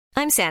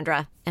I'm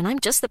Sandra, and I'm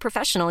just the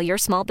professional your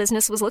small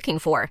business was looking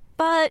for.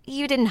 But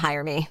you didn't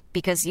hire me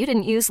because you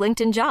didn't use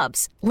LinkedIn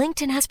Jobs.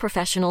 LinkedIn has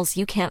professionals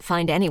you can't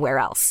find anywhere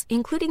else,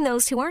 including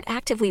those who aren't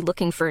actively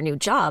looking for a new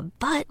job,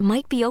 but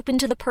might be open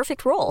to the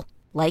perfect role,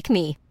 like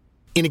me.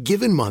 In a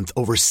given month,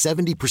 over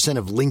 70%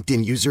 of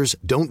LinkedIn users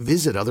don't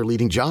visit other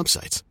leading job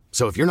sites.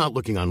 So if you're not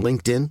looking on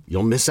LinkedIn,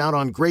 you'll miss out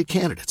on great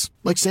candidates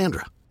like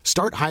Sandra.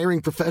 Start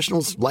hiring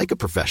professionals like a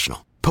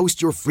professional.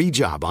 Post your free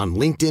job on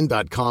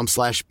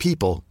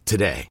linkedin.com/people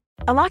today.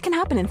 A lot can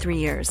happen in 3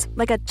 years,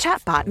 like a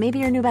chatbot may be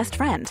your new best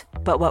friend.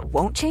 But what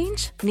won't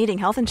change? Needing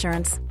health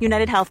insurance.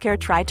 United Healthcare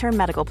Tri-Term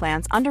Medical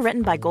Plans,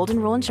 underwritten by Golden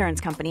Rule Insurance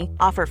Company,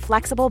 offer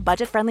flexible,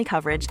 budget-friendly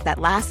coverage that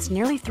lasts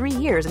nearly 3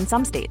 years in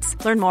some states.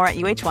 Learn more at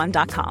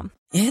uh1.com.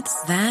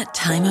 It's that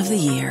time of the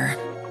year.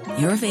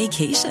 Your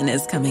vacation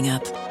is coming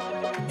up.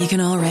 You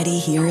can already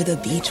hear the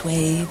beach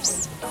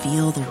waves,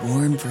 feel the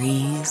warm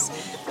breeze,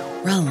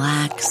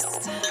 relax,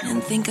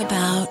 and think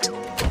about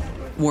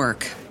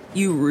work.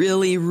 You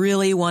really,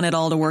 really want it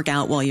all to work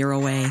out while you're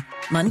away.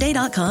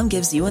 Monday.com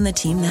gives you and the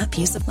team that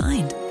peace of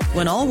mind.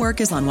 When all work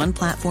is on one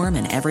platform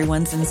and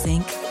everyone's in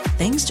sync,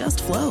 things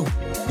just flow.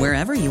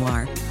 Wherever you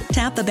are,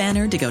 tap the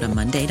banner to go to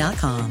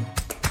Monday.com.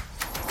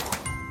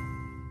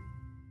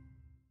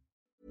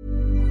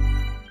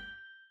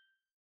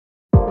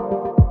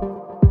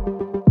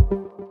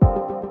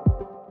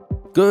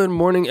 Good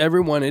morning,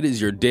 everyone. It is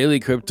your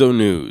daily crypto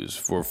news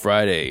for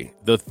Friday,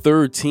 the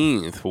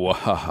 13th.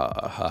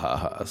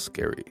 Wahaha,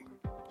 scary.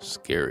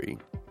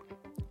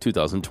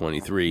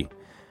 2023.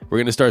 We're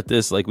going to start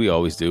this like we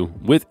always do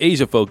with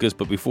Asia Focus.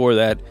 But before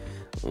that,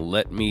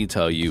 let me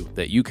tell you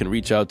that you can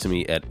reach out to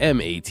me at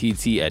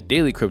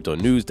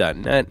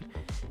matt@dailycryptonews.net.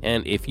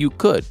 And if you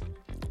could,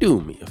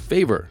 do me a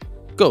favor.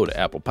 Go to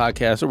Apple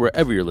Podcasts or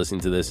wherever you're listening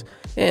to this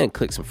and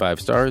click some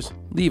 5 stars.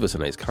 Leave us a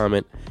nice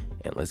comment.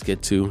 And let's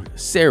get to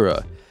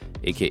Sarah,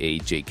 aka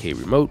JK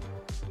Remote,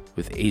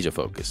 with Asia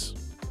Focus.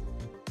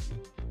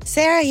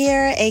 Sarah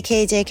here,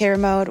 aka JK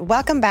Remote.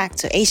 Welcome back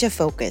to Asia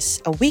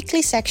Focus, a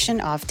weekly section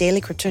of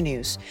daily crypto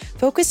news,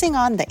 focusing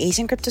on the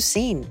Asian crypto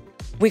scene.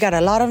 We got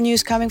a lot of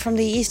news coming from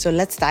the East, so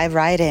let's dive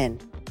right in.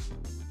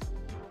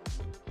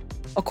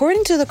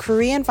 According to the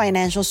Korean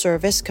Financial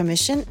Service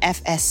Commission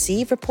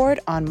 (FSC) report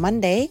on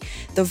Monday,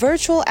 the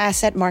virtual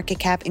asset market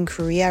cap in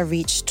Korea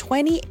reached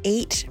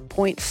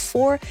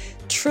 28.4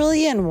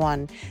 trillion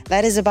won.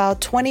 That is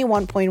about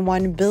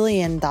 $21.1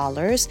 billion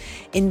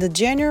in the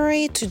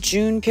January to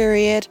June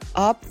period,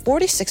 up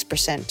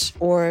 46%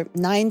 or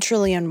 9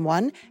 trillion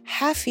won,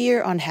 half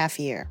year on half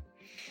year.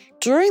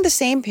 During the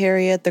same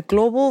period, the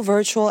global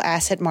virtual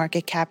asset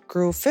market cap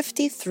grew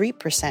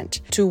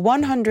 53% to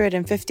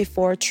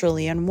 154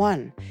 trillion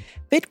won.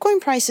 Bitcoin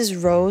prices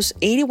rose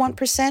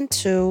 81%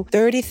 to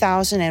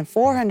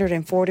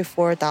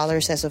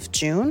 $30,444 as of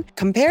June,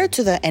 compared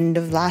to the end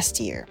of last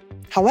year.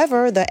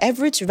 However, the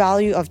average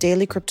value of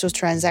daily crypto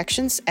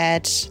transactions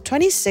at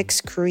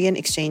 26 Korean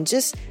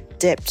exchanges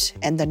dipped,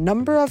 and the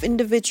number of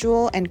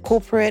individual and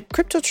corporate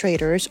crypto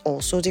traders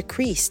also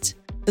decreased.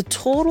 The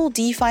total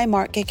DeFi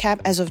market cap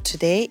as of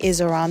today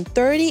is around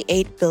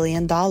 $38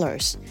 billion.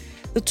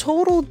 The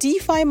total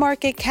DeFi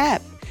market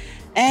cap.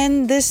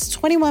 And this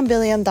 $21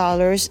 billion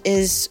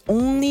is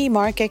only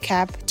market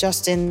cap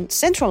just in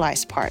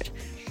centralized part,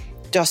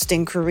 just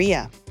in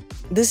Korea.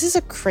 This is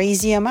a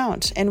crazy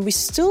amount, and we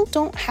still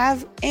don't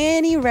have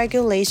any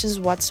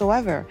regulations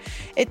whatsoever.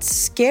 It's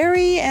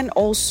scary and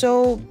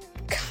also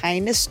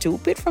kind of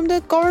stupid from the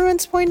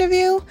government's point of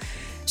view.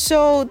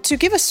 So to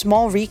give a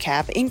small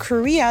recap, in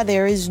Korea,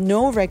 there is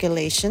no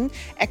regulation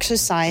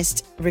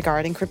exercised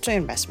regarding crypto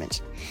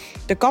investment.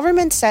 The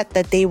government said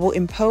that they will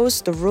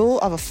impose the rule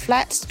of a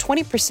flat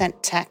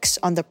 20% tax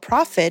on the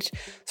profit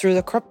through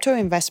the crypto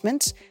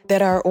investments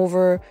that are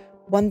over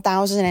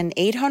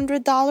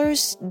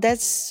 $1,800.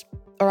 That's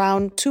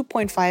around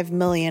 2.5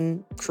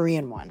 million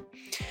Korean won.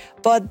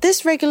 But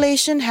this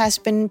regulation has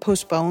been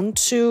postponed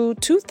to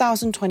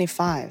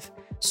 2025.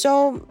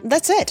 So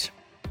that's it.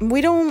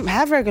 We don't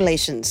have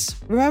regulations.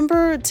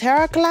 Remember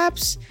Terra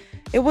collapse?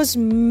 It was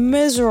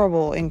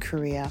miserable in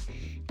Korea.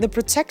 The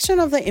protection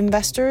of the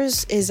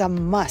investors is a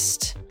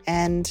must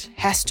and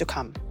has to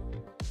come.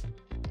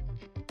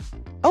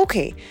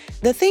 Okay,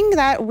 the thing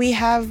that we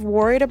have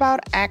worried about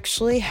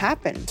actually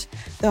happened.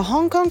 The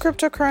Hong Kong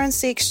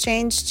cryptocurrency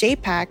exchange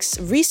JPEX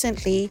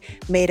recently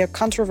made a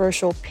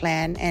controversial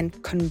plan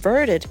and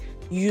converted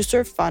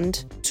user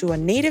fund to a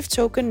native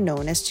token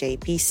known as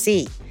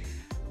JPC.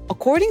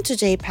 According to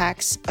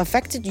JPEX,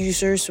 affected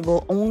users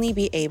will only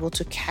be able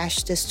to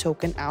cash this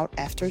token out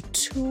after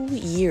 2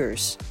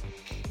 years.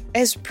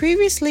 As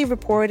previously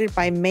reported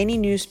by many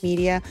news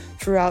media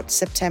throughout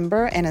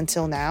September and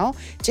until now,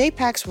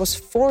 JPEX was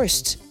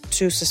forced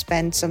to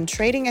suspend some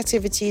trading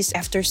activities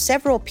after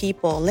several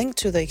people linked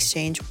to the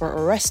exchange were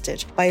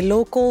arrested by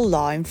local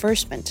law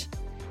enforcement.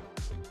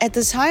 At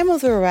the time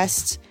of the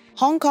arrest,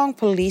 Hong Kong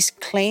police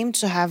claimed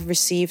to have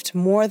received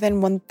more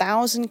than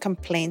 1,000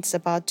 complaints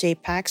about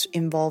JPEX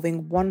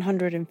involving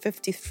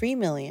 $153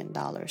 million.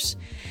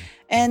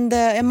 And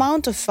the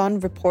amount of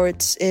fund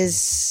reports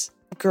is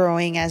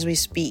growing as we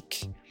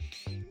speak.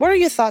 What are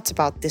your thoughts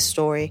about this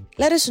story?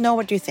 Let us know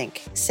what you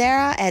think.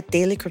 Sarah at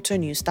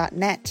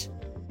dailycryptonews.net.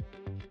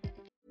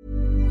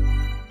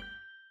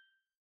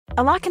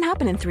 A lot can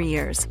happen in 3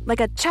 years,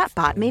 like a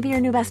chatbot may be your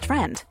new best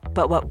friend.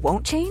 But what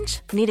won't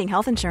change? Needing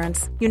health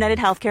insurance. United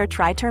Healthcare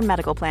Tri-Term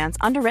Medical Plans,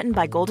 underwritten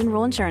by Golden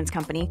Rule Insurance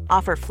Company,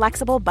 offer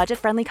flexible,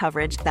 budget-friendly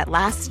coverage that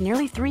lasts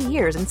nearly 3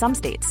 years in some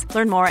states.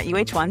 Learn more at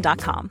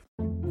uh1.com.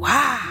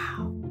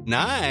 Wow.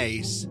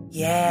 Nice.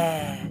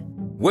 Yeah.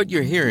 What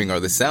you're hearing are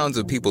the sounds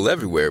of people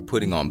everywhere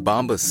putting on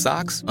Bombas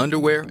socks,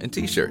 underwear, and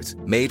T-shirts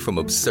made from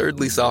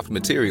absurdly soft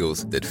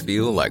materials that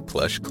feel like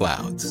plush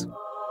clouds.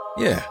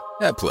 Yeah,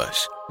 that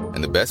plush.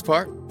 And the best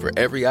part? For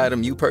every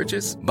item you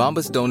purchase,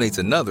 Bombas donates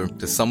another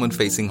to someone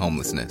facing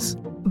homelessness.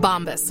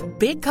 Bombas.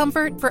 Big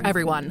comfort for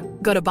everyone.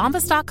 Go to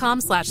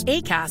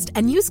bombas.com/ACAST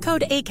and use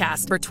code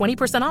ACAST for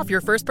 20% off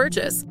your first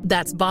purchase.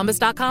 That's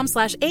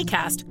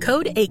bombas.com/ACAST.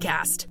 Code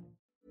ACAST.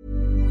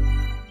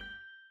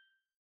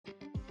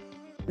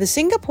 The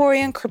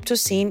Singaporean crypto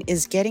scene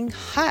is getting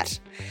hot.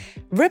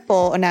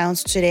 Ripple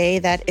announced today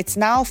that it's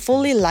now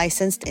fully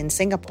licensed in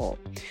Singapore.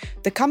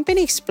 The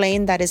company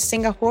explained that its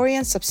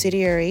Singaporean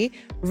subsidiary,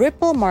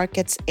 Ripple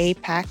Markets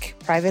APAC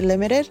Private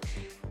Limited,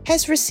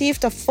 has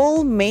received a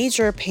full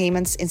Major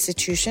Payments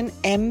Institution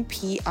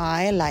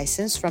MPI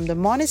license from the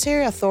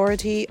Monetary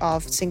Authority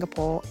of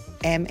Singapore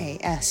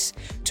MAS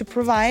to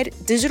provide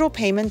digital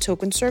payment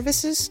token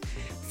services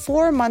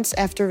 4 months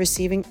after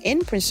receiving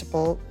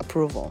in-principle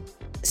approval.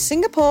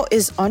 Singapore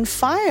is on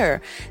fire.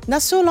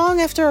 Not so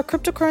long after a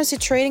cryptocurrency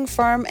trading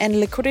firm and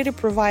liquidity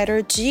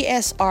provider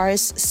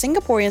GSR's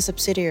Singaporean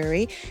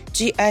subsidiary,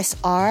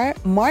 GSR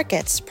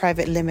Markets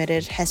Private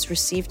Limited, has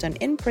received an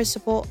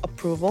in-principle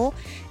approval,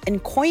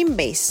 and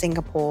Coinbase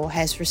Singapore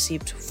has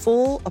received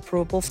full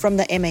approval from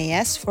the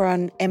MAS for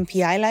an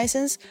MPI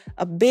license.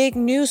 A big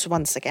news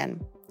once again.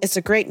 It's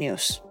a great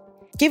news.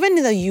 Given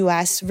in the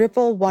US,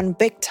 Ripple won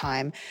big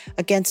time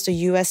against the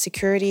US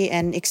Security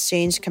and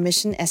Exchange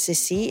Commission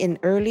SEC in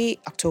early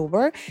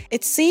October,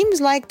 it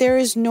seems like there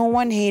is no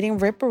one hating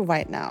Ripple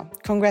right now.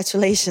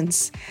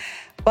 Congratulations.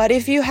 But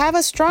if you have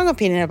a strong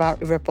opinion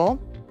about Ripple,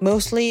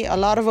 mostly a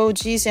lot of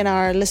OGs in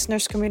our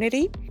listeners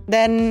community,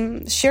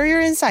 then share your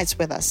insights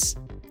with us.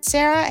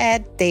 Sarah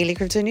at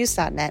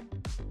dailycryptonews.net.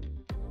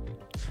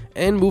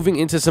 And moving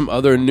into some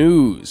other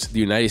news, the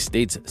United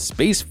States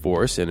Space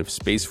Force, and if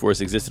Space Force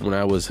existed when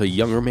I was a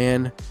younger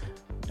man,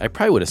 I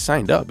probably would have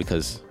signed up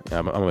because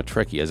I'm a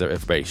Trekkie, as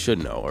everybody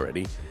should know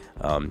already.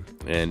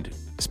 And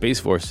Space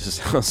Force just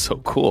sounds so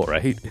cool,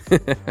 right?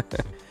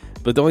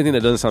 But the only thing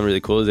that doesn't sound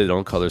really cool is they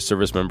don't call their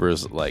service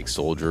members like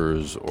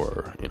soldiers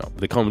or,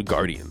 they call them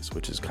guardians,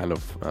 which is kind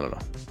of, I don't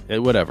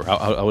know. Whatever,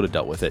 I would have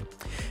dealt with it.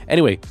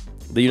 Anyway,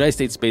 the United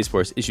States Space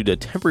Force issued a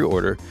temporary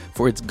order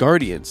for its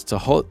guardians to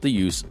halt the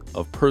use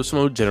of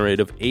personal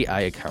generative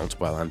AI accounts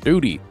while on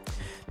duty.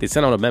 They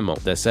sent out a memo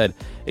that said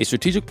a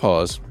strategic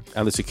pause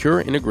on the secure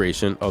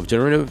integration of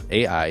generative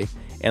AI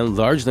and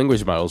large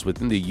language models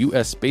within the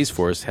U.S. Space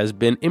Force has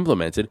been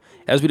implemented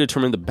as we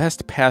determine the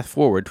best path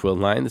forward to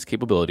align this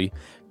capability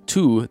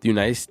to the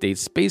United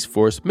States Space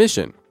Force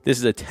mission. This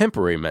is a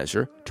temporary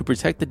measure to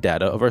protect the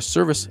data of our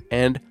service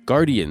and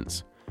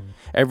guardians.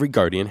 Every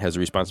guardian has a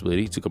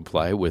responsibility to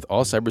comply with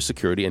all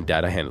cybersecurity and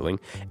data handling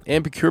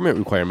and procurement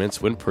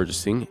requirements when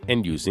purchasing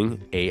and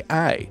using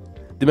AI.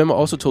 The memo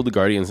also told the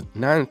guardians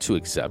not to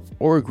accept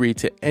or agree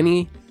to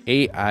any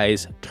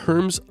AI's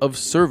terms of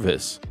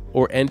service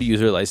or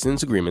end-user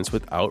license agreements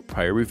without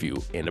prior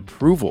review and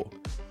approval.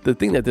 The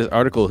thing that this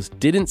article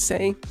didn't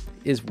say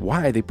is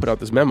why they put out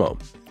this memo,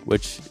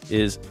 which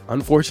is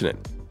unfortunate.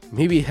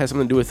 Maybe it has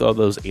something to do with all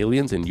those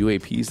aliens and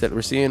UAPs that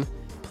we're seeing.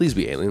 Please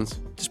be aliens.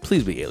 Just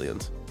please be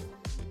aliens.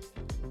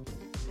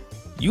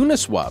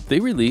 Uniswap, they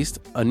released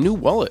a new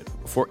wallet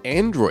for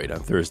Android on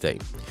Thursday.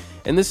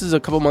 And this is a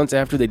couple months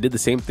after they did the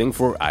same thing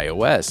for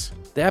iOS.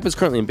 The app is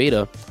currently in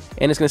beta,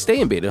 and it's going to stay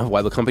in beta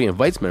while the company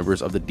invites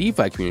members of the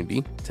DeFi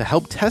community to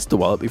help test the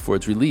wallet before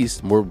it's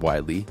released more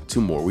widely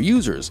to more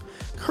users.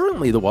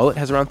 Currently, the wallet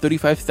has around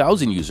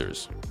 35,000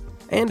 users.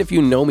 And if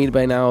you know me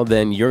by now,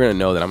 then you're going to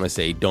know that I'm going to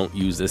say don't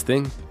use this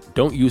thing.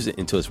 Don't use it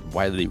until it's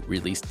widely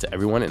released to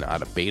everyone and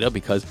out of beta,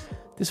 because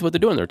this is what they're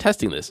doing. They're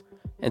testing this.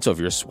 And so if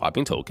you're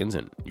swapping tokens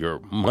and your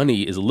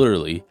money is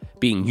literally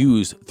being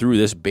used through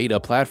this beta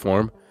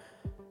platform,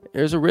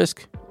 there's a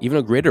risk, even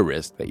a greater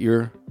risk, that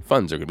your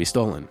funds are going to be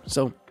stolen.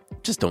 So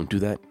just don't do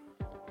that.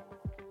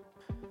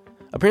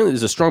 Apparently,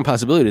 there's a strong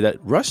possibility that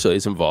Russia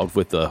is involved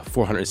with the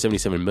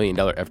 $477 million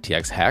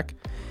FTX hack.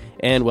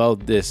 And while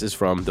this is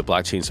from the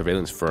blockchain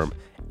surveillance firm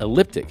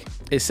Elliptic,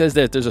 it says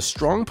that there's a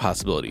strong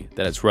possibility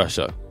that it's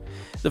Russia.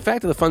 The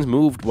fact that the funds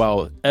moved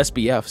while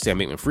SBF, Sam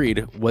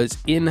Bankman-Fried, was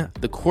in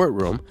the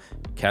courtroom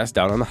cast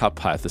doubt on the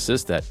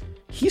hypothesis that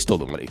he stole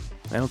the money.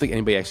 I don't think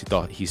anybody actually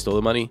thought he stole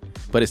the money,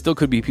 but it still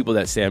could be people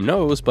that Sam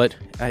knows, but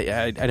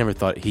I never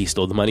thought he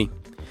stole the money.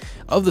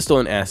 Of the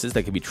stolen assets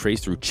that could be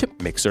traced through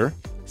Chip Mixer,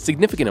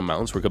 significant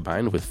amounts were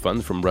combined with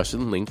funds from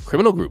Russian-linked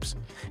criminal groups,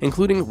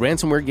 including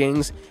ransomware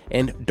gangs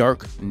and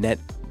dark net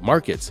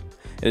markets.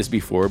 and this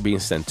before being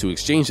sent to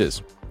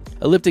exchanges.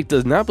 Elliptic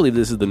does not believe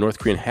this is the North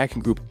Korean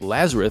hacking group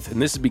Lazarus,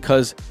 and this is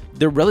because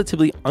they're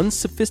relatively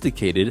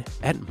unsophisticated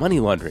at money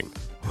laundering,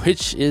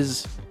 which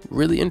is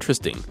really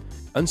interesting.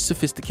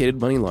 Unsophisticated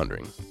money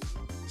laundering.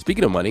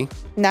 Speaking of money,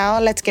 Now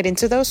let's get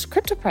into those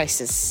crypto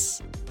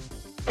prices.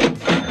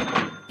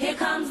 Here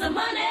comes the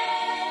money.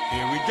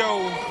 Here we go.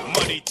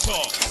 Money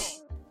talk.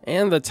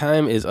 and the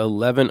time is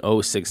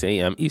 11:06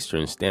 a.m.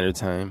 Eastern Standard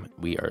Time.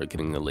 We are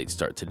getting a late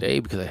start today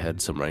because I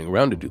had some running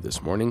around to do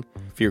this morning.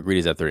 Fear greed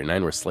is at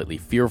 39. We're slightly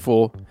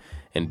fearful.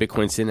 And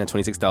Bitcoin's sitting at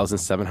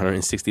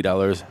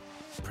 $26,760,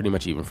 pretty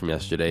much even from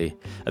yesterday.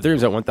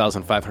 Ethereum's at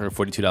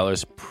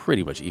 $1,542,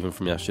 pretty much even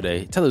from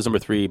yesterday. Tether's number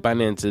 3.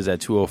 Binance is at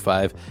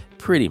 205,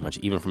 pretty much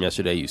even from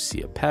yesterday. You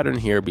see a pattern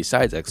here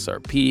besides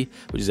XRP,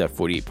 which is at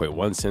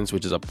 48.1 cents,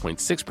 which is up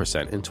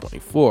 0.6% in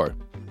 24.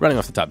 Running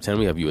off the top 10,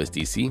 we have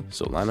USDC,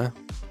 Solana,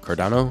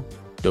 Cardano,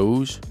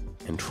 Doge,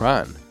 and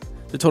Tron.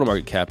 The total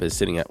market cap is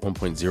sitting at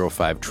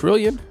 1.05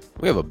 trillion.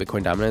 We have a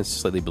Bitcoin dominance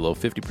slightly below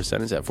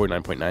 50%. It's at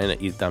 49.9,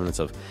 an ETH dominance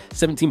of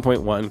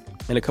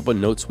 17.1. And a couple of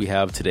notes we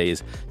have today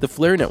is the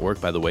Flare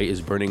network, by the way, is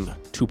burning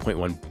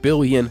 2.1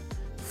 billion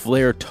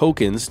Flare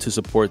tokens to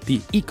support the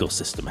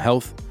ecosystem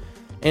health.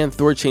 And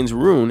Thorchain's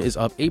Rune is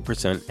up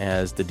 8%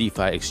 as the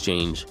DeFi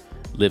exchange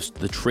lifts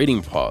the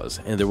trading pause.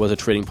 And there was a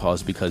trading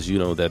pause because you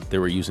know that they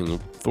were using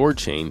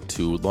Thorchain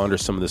to launder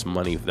some of this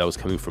money that was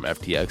coming from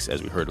FTX,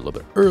 as we heard a little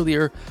bit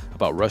earlier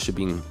about Russia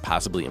being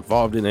possibly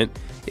involved in it.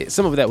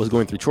 Some of that was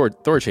going through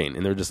Thorchain,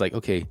 and they're just like,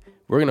 okay,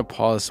 we're going to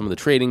pause some of the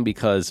trading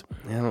because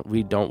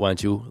we don't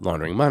want you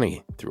laundering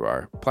money through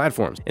our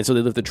platforms. And so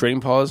they lift the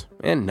trading pause,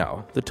 and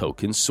now the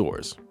token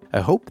soars. I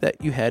hope that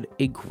you had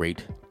a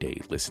great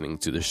day listening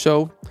to the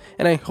show,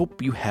 and I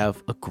hope you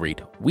have a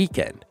great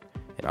weekend.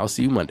 And I'll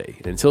see you Monday.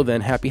 And until then,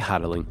 happy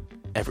hodling,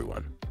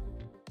 everyone.